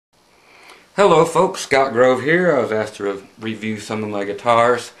Hello folks, Scott Grove here. I was asked to review some of my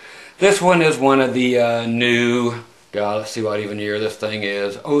guitars. This one is one of the new, let's see what even year this thing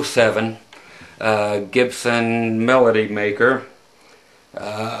is, '07 Gibson Melody Maker. You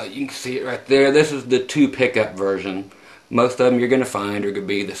can see it right there. This is the 2 pickup version. Most of them you're going to find are going to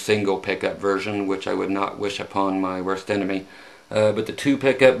be the single pickup version, which I would not wish upon my worst enemy. But the 2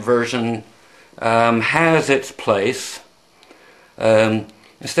 pickup version has its place.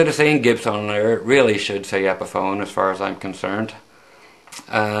 Instead of saying Gibson on there, it really should say Epiphone as far as I'm concerned.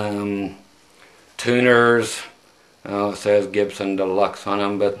 Tuners, it says Gibson Deluxe on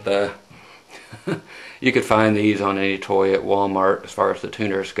them, but you could find these on any toy at Walmart as far as the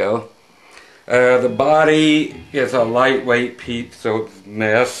tuners go. The body is a lightweight piece of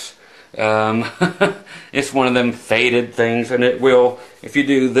mess. It's one of them faded things, and it will, if you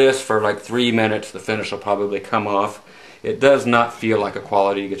do this for like 3 minutes, the finish will probably come off. It does not feel like a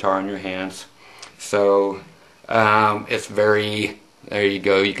quality guitar in your hands. So it's very, there you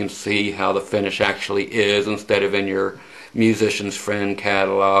go, you can see how the finish actually is instead of in your musician's friend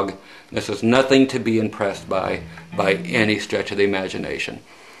catalog. This is nothing to be impressed by any stretch of the imagination.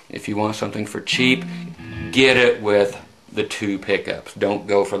 If you want something for cheap, get it with the 2 pickups. Don't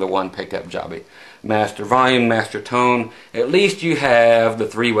go for the 1 pickup jobby. Master volume, master tone, at least you have the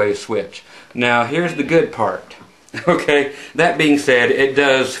 3-way switch. Now here's the good part. Okay, that being said, it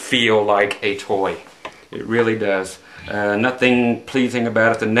does feel like a toy. It really does. Nothing pleasing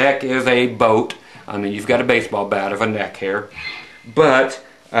about it. The neck is a boat. I mean, you've got a baseball bat of a neck here. But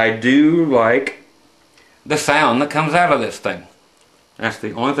I do like the sound that comes out of this thing. That's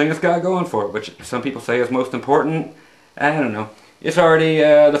the only thing it's got going for it, which some people say is most important. I don't know. It's already,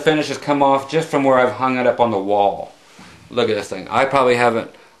 the finish has come off just from where I've hung it up on the wall. Look at this thing. I probably haven't,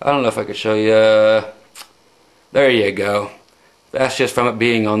 I don't know if I could show you. There you go. That's just from it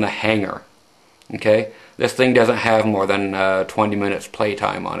being on the hanger. Okay? This thing doesn't have more than 20 minutes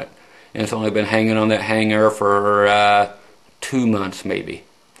playtime on it. And it's only been hanging on that hanger for 2 months maybe.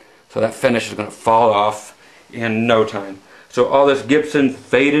 So that finish is going to fall off in no time. So all this Gibson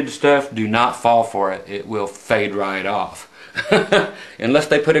faded stuff, do not fall for it. It will fade right off. Unless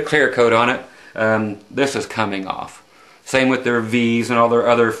they put a clear coat on it, this is coming off. Same with their V's and all their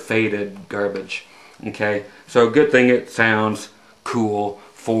other faded garbage. Okay, so good thing it sounds cool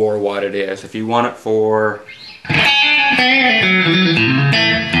for what it is. If you want it for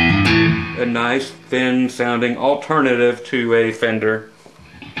a nice thin sounding alternative to a Fender,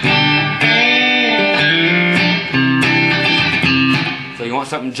 so you want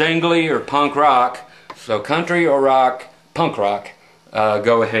something jangly or punk rock, so country or rock, punk rock,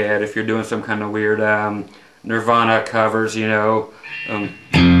 go ahead. If you're doing some kind of weird Nirvana covers, you know,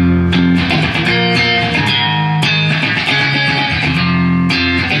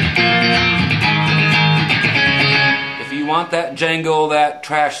 want that jangle, that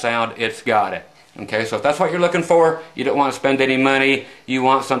trash sound, it's got it. Okay, so if that's what you're looking for, you don't want to spend any money, you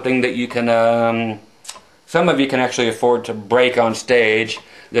want something that you can, some of you can actually afford to break on stage,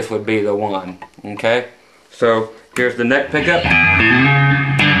 this would be the one. Okay, so here's the neck pickup.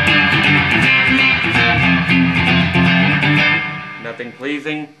 Nothing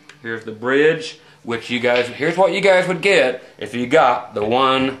pleasing. Here's the bridge, which you guys, here's what you guys would get if you got the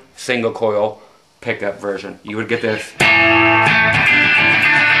 1 single coil pickup version. You would get this.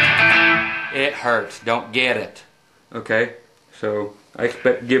 It hurts. Don't get it. Okay? So I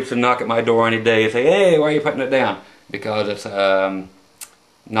expect Gibson to knock at my door any day and say, hey, why are you putting it down? Because it's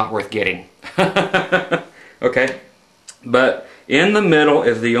not worth getting. Okay? But in the middle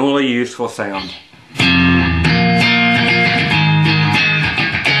is the only useful sound.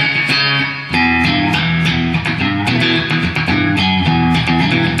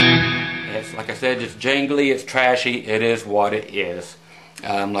 Like I said, it's jangly, it's trashy, it is what it is.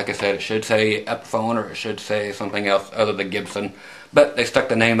 Like I said, it should say Epiphone or it should say something else other than Gibson. But they stuck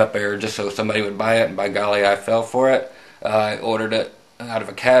the name up there just so somebody would buy it, and by golly, I fell for it. I ordered it out of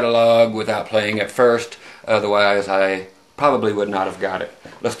a catalog without playing it first. Otherwise, I probably would not have got it.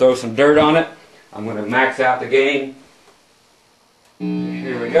 Let's throw some dirt on it. I'm going to max out the gain.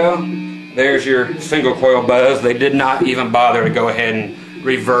 Here we go. There's your single coil buzz. They did not even bother to go ahead and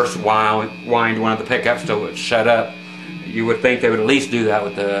reverse wind one of the pickups so it would shut up. You would think they would at least do that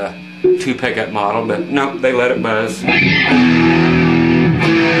with the 2 pickup model, but no, they let it buzz.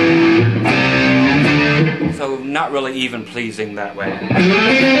 So not really even pleasing that way.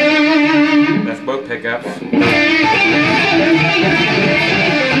 That's both pickups.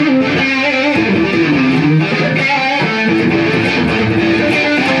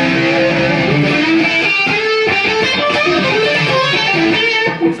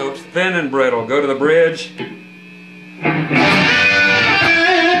 So it's thin and brittle. Go to the bridge.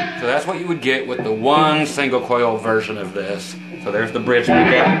 So that's what you would get with the one single coil version of this. So there's the bridge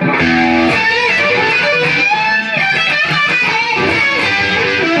pickup.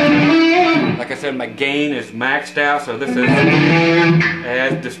 Like I said, my gain is maxed out, so this is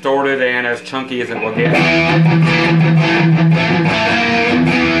as distorted and as chunky as it will get.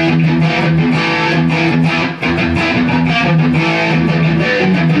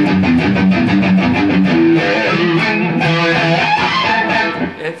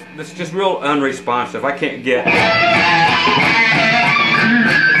 It's just real unresponsive. I can't get...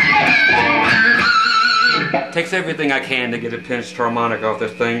 It takes everything I can to get a pinched harmonic off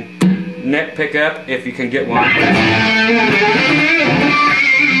this thing. Neck pickup, if you can get one.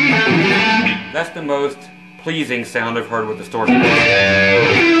 That's the most pleasing sound I've heard with distortion.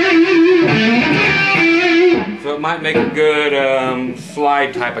 So it might make a good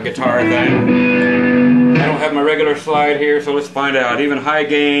slide type of guitar thing. I don't have my regular slide here, so let's find out. Even high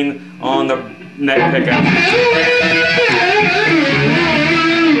gain on the neck pickup.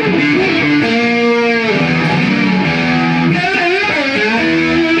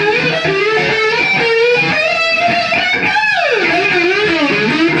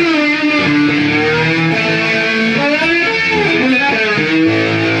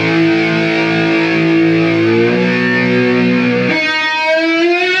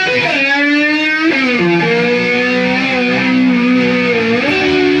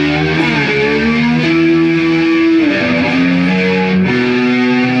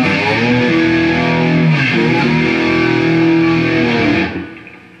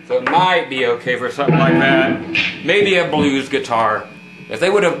 Be okay for something like that. Maybe a blues guitar. If they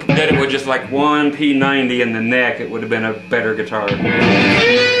would have did it with just like one P90 in the neck, it would have been a better guitar. So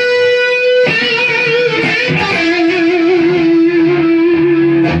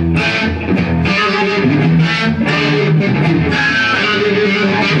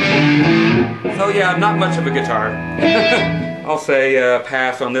yeah, not much of a guitar. I'll say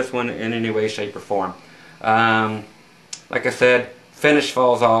pass on this one in any way, shape, or form. Like I said, finish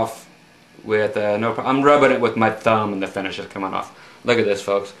falls off with no problem. I'm rubbing it with my thumb and the finish is coming off. Look at this,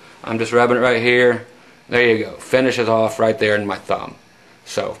 folks. I'm just rubbing it right here. There you go. Finish is off right there in my thumb.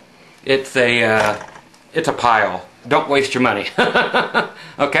 So it's a pile. Don't waste your money.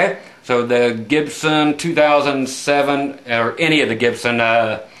 Okay. So the Gibson 2007 or any of the Gibson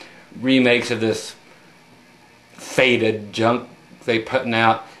remakes of this faded junk they putting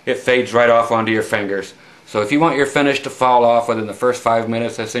out, it fades right off onto your fingers. So if you want your finish to fall off within the first 5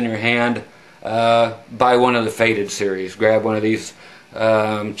 minutes that's in your hand, buy one of the faded series. Grab one of these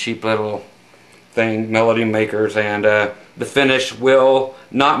cheap little melody makers, and the finish will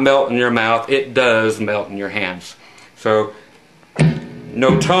not melt in your mouth. It does melt in your hands. So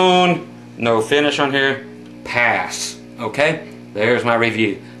no tone, no finish on here. Pass. Okay? There's my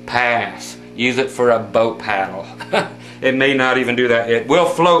review. Pass. Use it for a boat paddle. It may not even do that. It will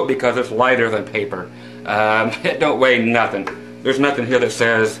float because it's lighter than paper. It don't weigh nothing. There's nothing here that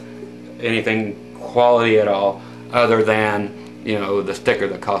says anything quality at all, other than, you know, the sticker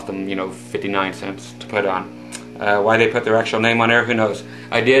that cost them, you know, 59 cents to put on. Why they put their actual name on there, who knows.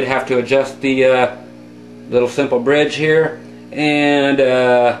 I did have to adjust the little simple bridge here, and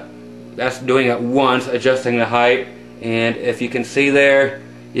that's doing it once, adjusting the height, and if you can see there,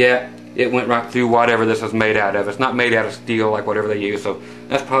 yeah, it went right through whatever this is made out of. It's not made out of steel like whatever they use, so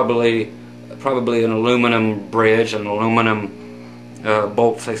that's probably an aluminum bridge, an aluminum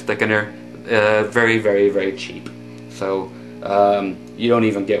bolts they stick in there. Very, very, very cheap. So you don't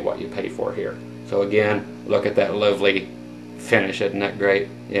even get what you pay for here. So again, look at that lovely finish. Isn't that great?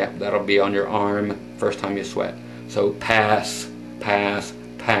 Yeah, that'll be on your arm first time you sweat. So pass, pass,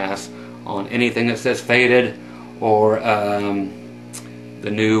 pass on anything that says faded or the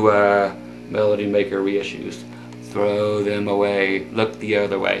new Melody Maker reissues. Throw them away. Look the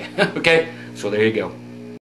other way. Okay? So there you go.